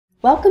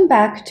Welcome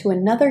back to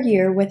another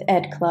year with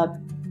edclub.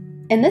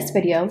 In this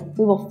video,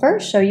 we will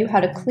first show you how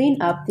to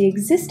clean up the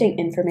existing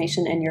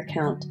information in your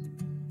account.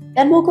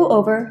 Then we'll go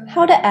over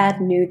how to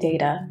add new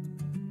data.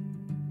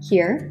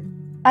 Here,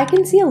 I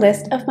can see a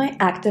list of my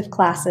active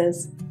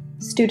classes.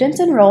 Students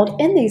enrolled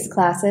in these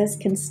classes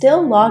can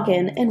still log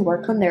in and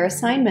work on their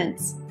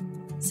assignments.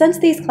 Since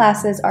these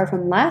classes are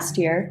from last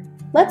year,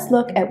 let's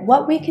look at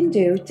what we can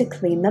do to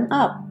clean them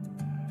up.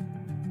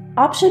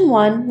 Option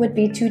 1 would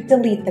be to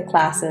delete the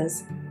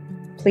classes.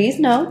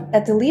 Please note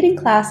that deleting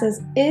classes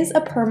is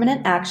a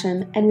permanent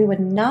action and we would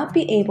not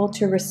be able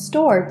to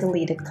restore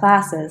deleted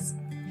classes.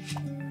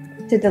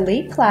 To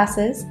delete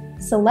classes,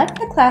 select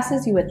the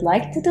classes you would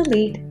like to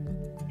delete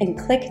and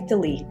click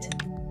Delete.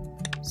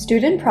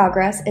 Student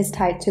progress is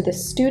tied to the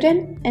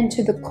student and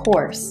to the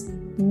course,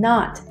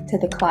 not to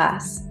the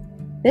class.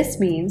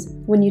 This means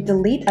when you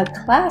delete a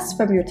class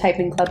from your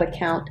Typing Club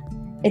account,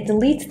 it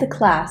deletes the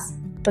class,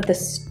 but the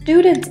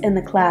students in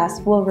the class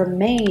will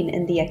remain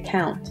in the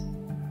account.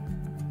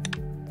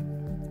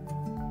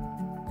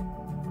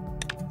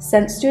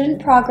 Since student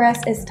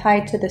progress is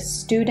tied to the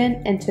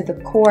student and to the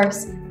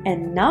course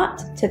and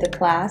not to the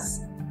class,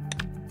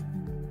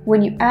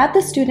 when you add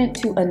the student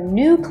to a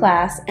new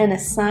class and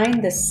assign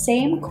the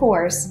same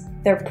course,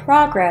 their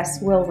progress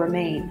will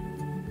remain.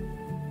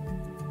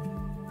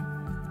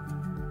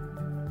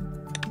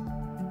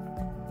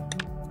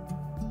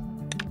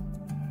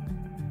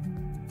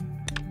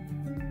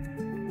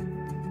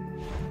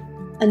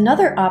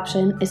 Another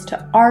option is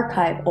to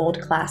archive old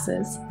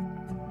classes.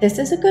 This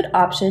is a good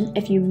option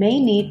if you may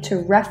need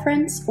to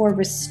reference or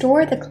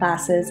restore the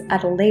classes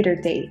at a later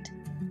date.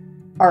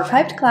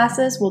 Archived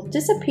classes will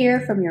disappear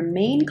from your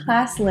main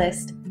class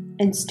list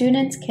and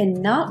students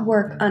cannot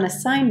work on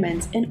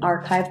assignments in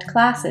archived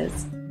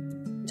classes.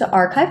 To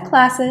archive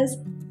classes,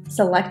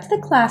 select the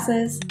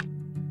classes,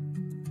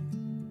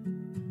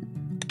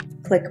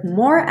 click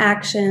More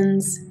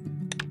Actions,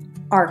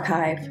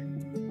 Archive.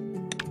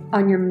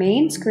 On your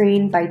main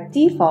screen, by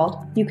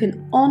default, you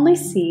can only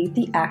see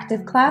the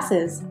active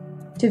classes.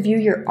 To view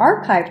your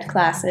archived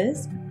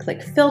classes,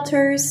 click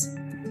Filters.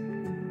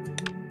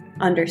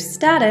 Under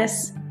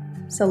Status,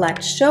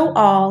 select Show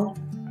All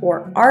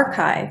or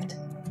Archived.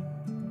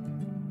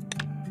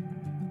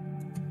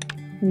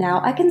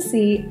 Now I can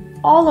see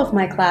all of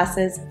my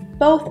classes,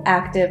 both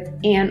active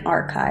and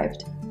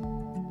archived.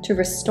 To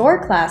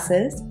restore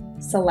classes,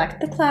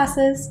 select the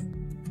classes,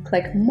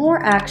 click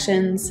More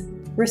Actions,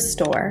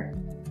 Restore.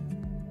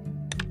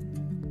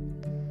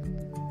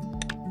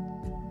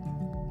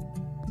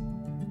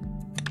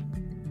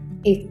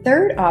 A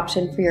third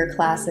option for your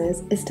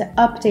classes is to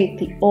update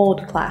the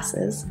old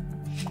classes.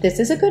 This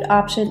is a good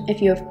option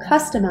if you have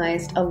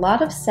customized a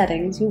lot of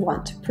settings you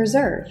want to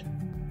preserve.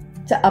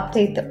 To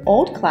update the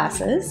old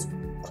classes,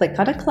 click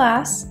on a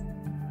class,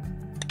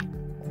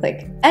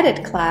 click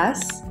Edit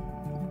Class.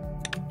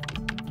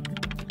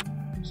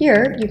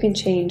 Here you can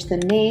change the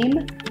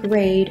name,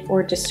 grade,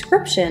 or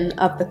description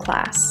of the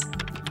class.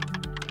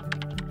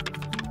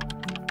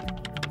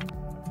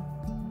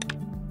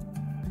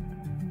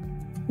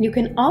 You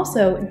can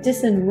also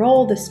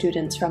disenroll the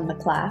students from the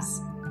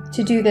class.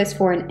 To do this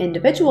for an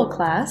individual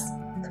class,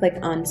 click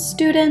on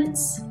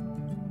Students,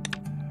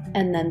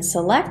 and then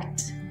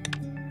Select,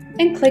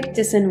 and click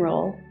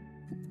Disenroll.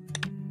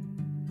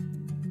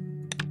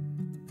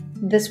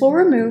 This will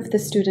remove the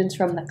students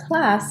from the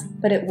class,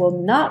 but it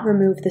will not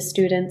remove the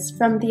students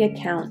from the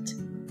account.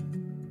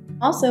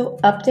 Also,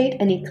 update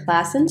any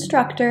class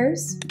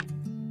instructors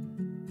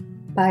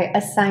by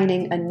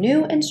assigning a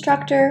new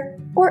instructor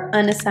or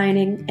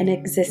unassigning an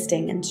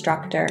existing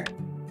instructor.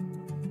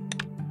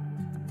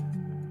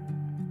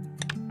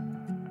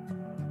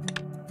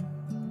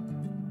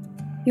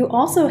 You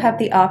also have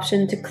the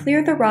option to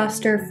clear the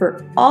roster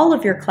for all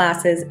of your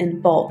classes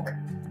in bulk.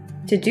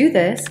 To do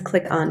this,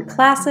 click on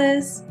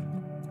Classes,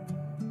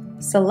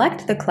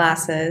 select the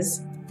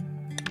classes,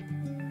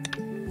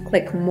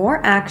 click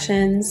More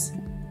Actions,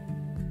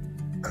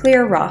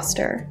 Clear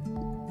Roster.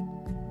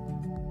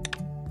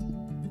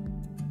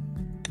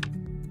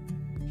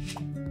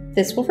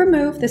 This will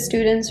remove the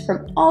students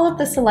from all of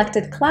the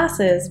selected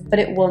classes, but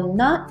it will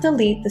not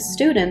delete the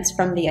students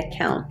from the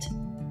account.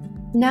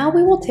 Now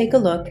we will take a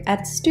look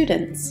at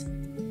students.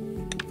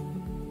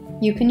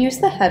 You can use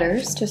the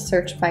headers to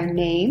search by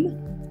name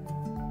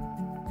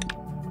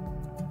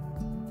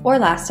or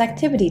last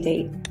activity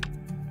date.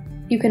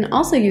 You can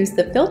also use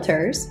the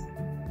filters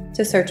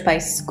to search by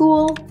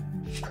school,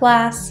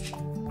 class,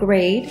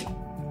 grade,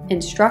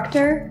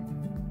 instructor,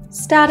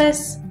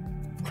 status,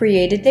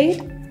 created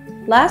date,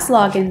 last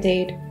login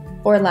date,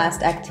 or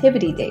last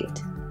activity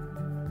date.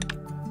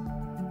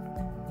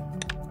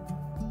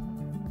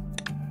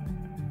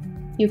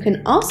 You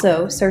can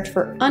also search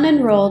for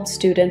unenrolled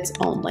students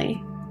only.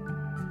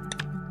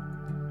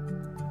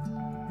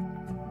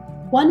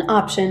 One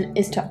option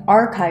is to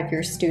archive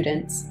your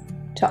students.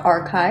 To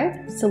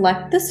archive,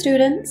 select the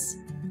students,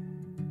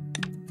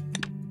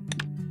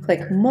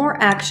 click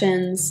More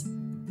Actions,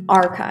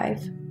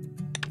 Archive.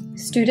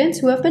 Students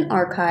who have been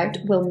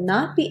archived will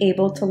not be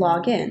able to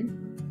log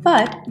in.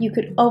 but you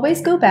could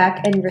always go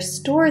back and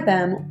restore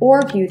them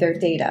or view their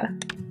data.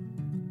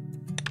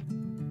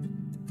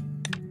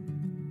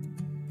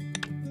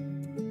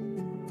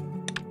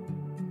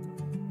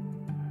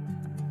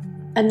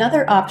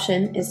 Another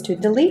option is to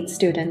delete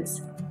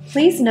students.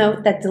 Please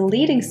note that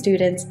deleting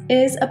students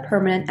is a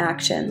permanent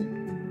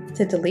action.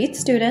 To delete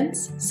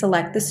students,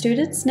 select the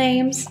students'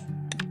 names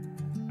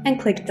and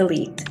click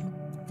Delete.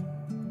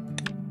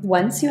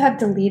 Once you have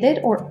deleted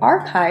or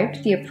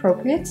archived the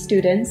appropriate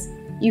students,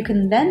 you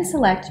can then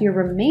select your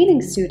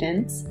remaining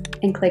students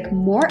and click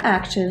More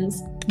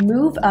Actions,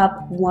 Move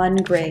Up 1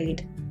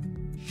 grade.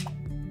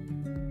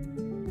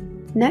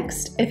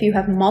 Next, if you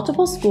have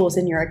multiple schools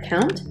in your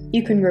account,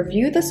 you can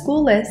review the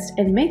school list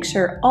and make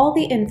sure all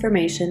the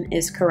information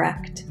is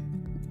correct.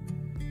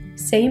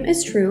 Same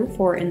is true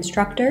for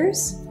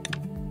instructors.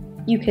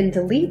 You can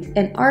delete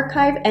and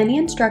archive any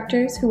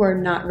instructors who are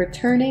not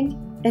returning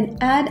and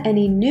add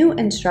any new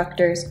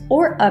instructors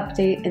or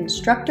update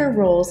instructor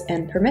roles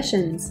and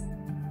permissions.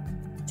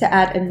 To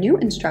add a new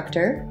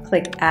instructor,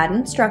 click Add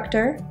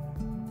Instructor.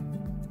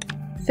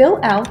 Fill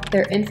out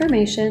their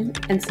information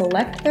and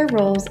select their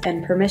roles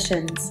and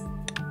permissions.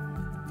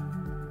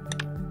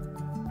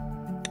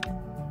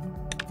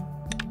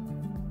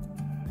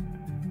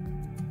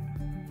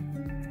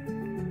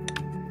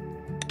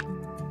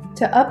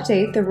 To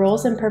update the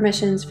roles and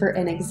permissions for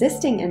an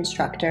existing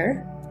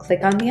instructor,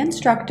 click on the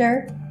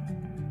instructor,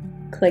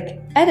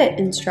 click Edit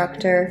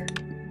Instructor,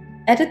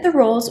 edit the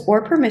roles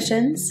or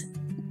permissions,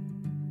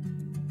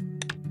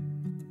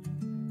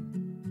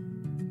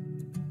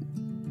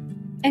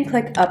 and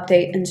click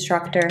Update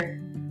Instructor.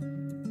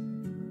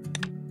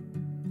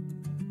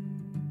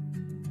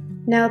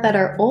 Now that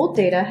our old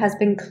data has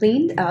been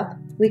cleaned up,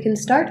 we can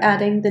start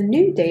adding the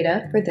new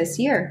data for this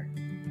year.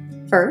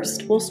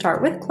 First, we'll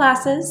start with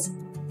classes.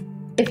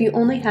 If you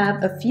only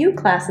have a few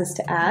classes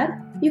to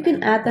add, you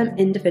can add them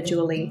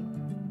individually.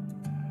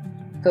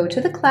 Go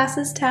to the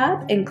Classes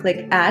tab and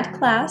click Add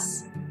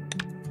Class.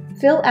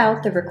 Fill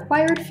out the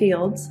required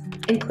fields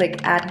and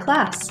click Add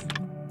Class.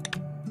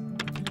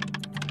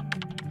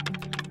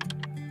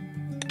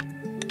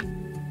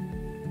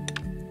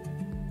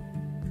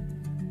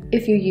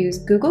 If you use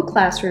Google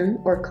Classroom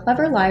or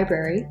Clever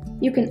Library,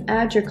 you can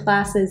add your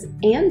classes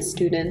and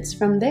students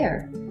from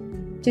there.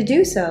 To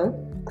do so,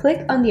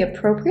 click on the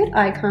appropriate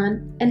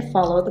icon and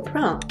follow the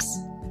prompts.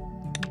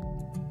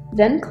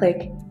 Then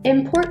click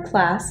Import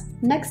Class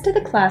next to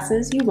the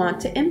classes you want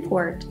to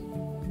import.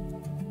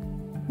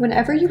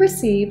 Whenever you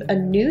receive a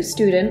new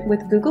student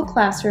with Google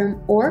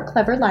Classroom or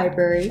Clever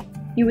Library,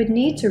 you would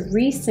need to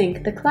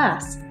resync the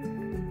class.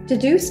 To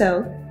do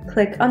so,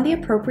 click on the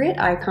appropriate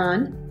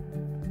icon,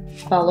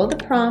 follow the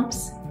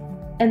prompts,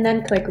 and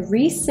then click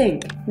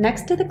Resync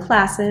next to the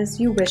classes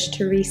you wish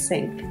to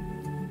resync.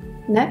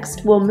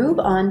 Next, we'll move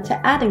on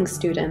to adding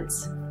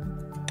students.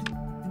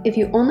 If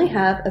you only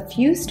have a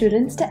few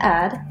students to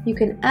add, you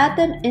can add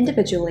them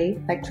individually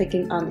by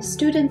clicking on the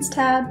Students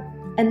tab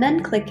and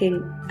then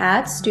clicking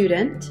Add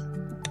Student,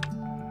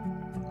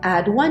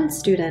 Add one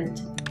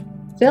student.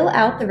 Fill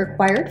out the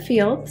required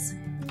fields,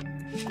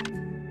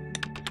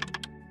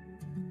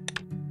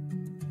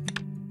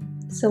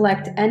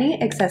 select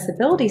any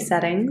accessibility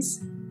settings,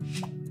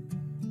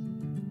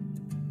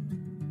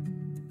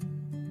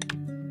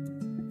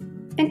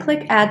 and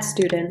click Add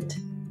Student.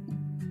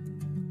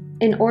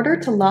 In order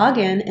to log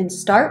in and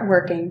start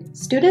working,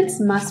 students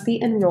must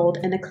be enrolled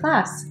in a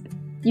class.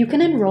 You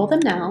can enroll them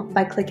now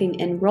by clicking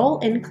Enroll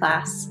in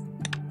Class.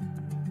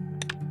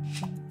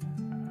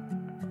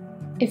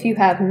 If you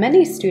have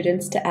many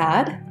students to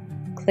add,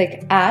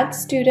 click Add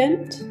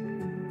Student,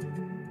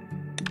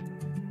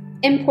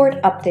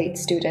 Import Update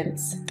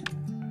Students,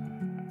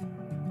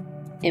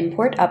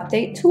 Import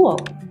Update Tool.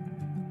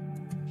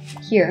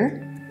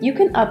 Here, you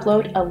can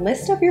upload a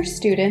list of your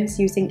students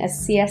using a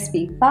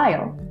CSV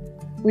file.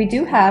 We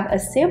do have a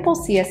sample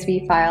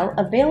CSV file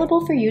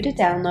available for you to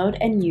download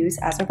and use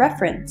as a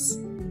reference.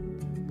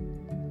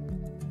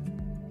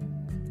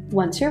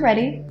 Once you're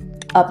ready,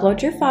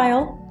 upload your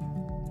file,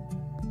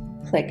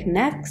 click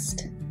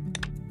Next,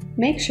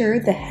 make sure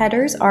the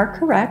headers are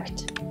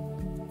correct,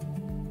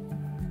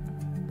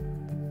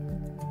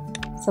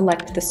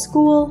 select the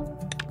school,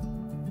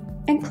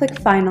 and click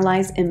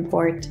Finalize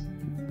Import.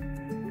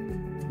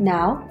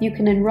 Now you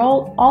can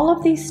enroll all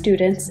of these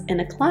students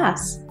in a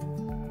class.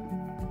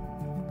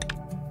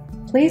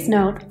 Please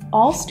note,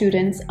 all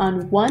students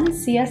on one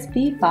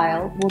CSV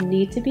file will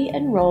need to be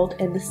enrolled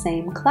in the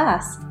same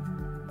class.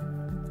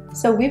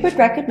 So we would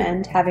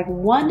recommend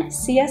having one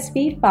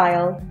CSV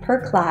file per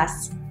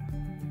class.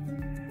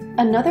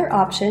 Another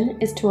option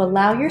is to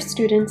allow your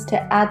students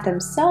to add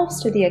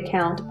themselves to the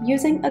account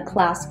using a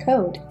class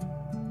code.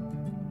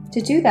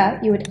 To do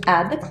that, you would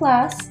add the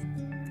class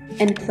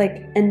and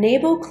click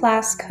Enable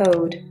Class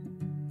Code.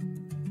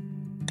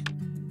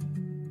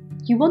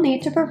 You will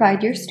need to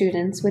provide your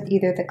students with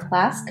either the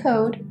class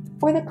code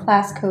or the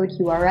class code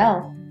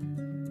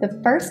URL.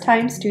 The first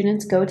time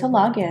students go to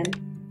log in,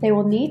 they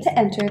will need to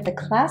enter the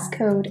class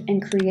code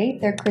and create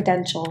their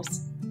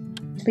credentials.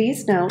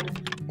 Please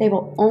note, they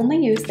will only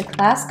use the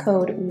class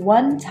code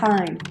one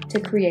time to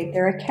create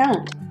their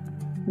account.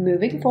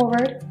 Moving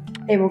forward,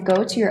 they will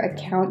go to your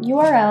account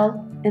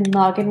URL and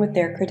log in with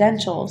their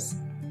credentials.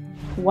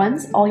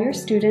 Once all your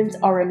students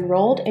are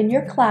enrolled in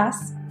your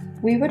class,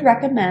 we would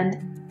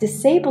recommend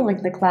disabling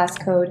the class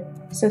code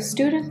so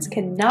students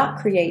cannot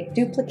create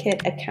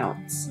duplicate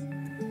accounts.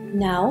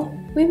 Now,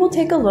 we will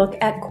take a look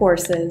at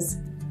courses.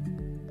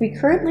 We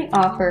currently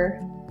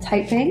offer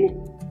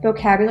typing,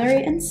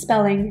 vocabulary and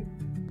spelling,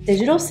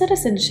 digital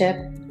citizenship,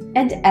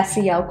 and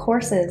SEL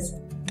courses.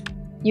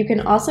 You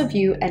can also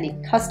view any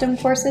custom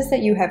courses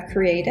that you have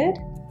created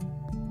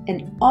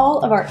and all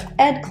of our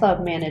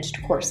edclub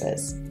managed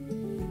courses.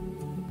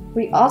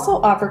 We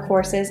also offer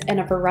courses in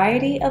a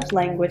variety of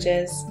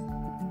languages.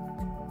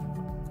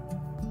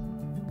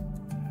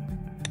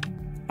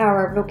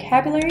 Our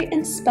vocabulary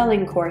and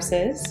spelling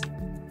courses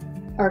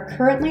are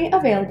currently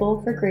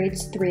available for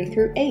grades 3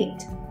 through 8.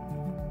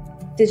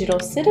 Digital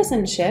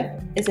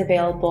citizenship is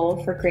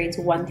available for grades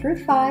 1 through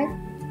 5,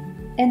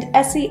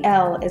 and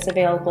SEL is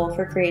available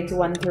for grades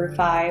 1 through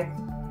 5.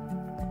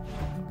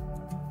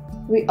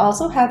 We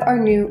also have our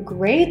new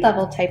grade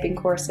level typing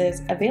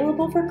courses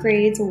available for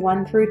grades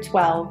 1 through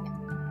 12.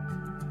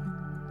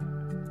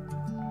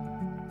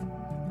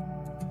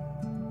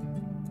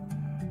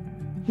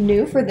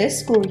 New for this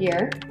school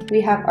year, we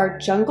have our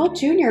Jungle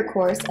Junior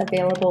course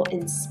available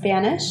in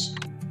Spanish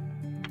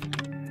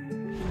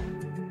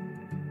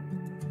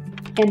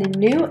and a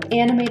new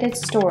animated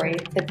story,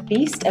 The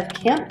Beast of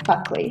Camp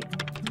Buckley.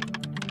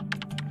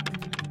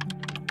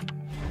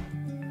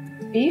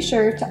 Be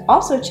sure to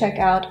also check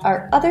out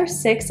our other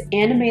 6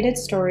 animated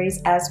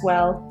stories as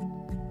well.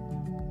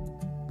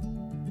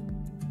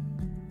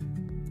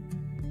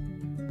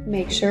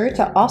 Make sure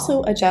to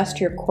also adjust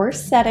your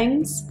course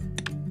settings.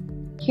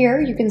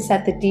 Here you can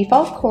set the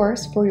default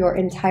course for your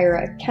entire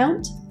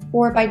account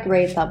or by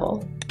grade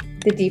level.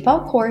 The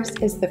default course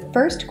is the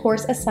first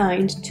course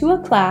assigned to a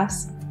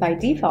class by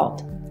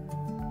default.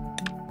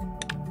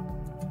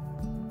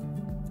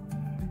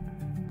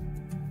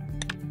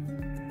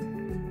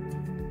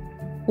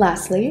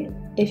 Lastly,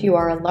 if you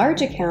are a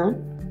large account,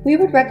 we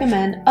would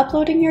recommend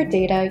uploading your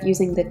data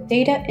using the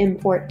Data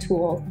Import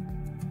tool.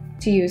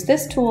 To use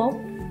this tool,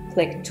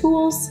 click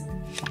Tools,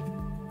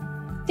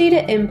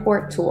 Data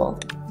Import Tool.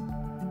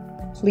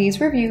 Please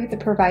review the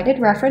provided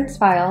reference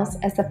files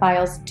as the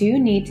files do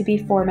need to be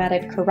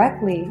formatted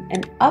correctly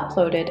and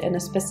uploaded in a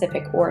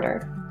specific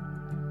order.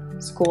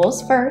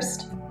 Schools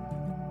first,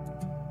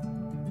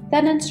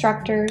 then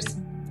instructors,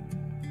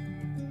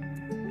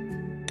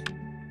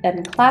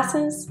 then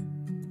classes,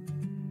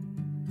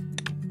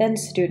 then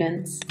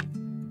students.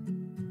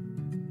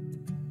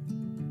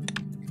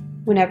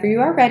 Whenever you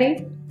are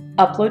ready,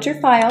 upload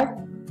your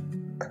file,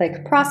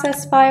 click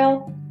Process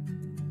File,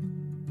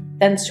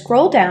 then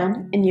scroll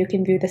down and you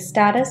can view the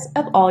status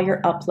of all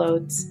your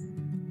uploads.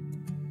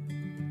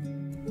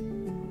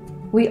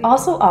 We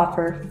also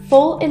offer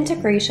full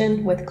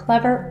integration with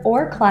Clever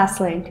or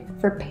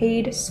ClassLink for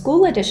paid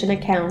School Edition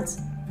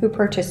accounts who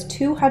purchase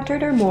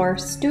 200 or more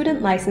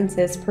student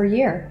licenses per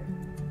year.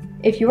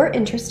 If you are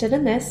interested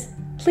in this,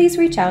 please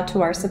reach out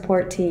to our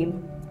support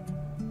team.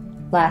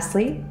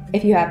 Lastly,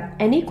 if you have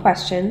any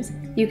questions,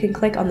 you can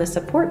click on the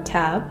Support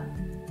tab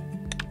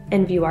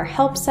and view our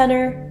Help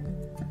Center.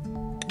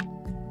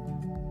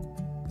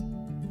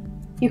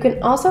 You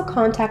can also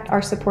contact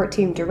our support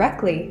team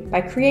directly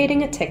by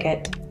creating a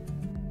ticket.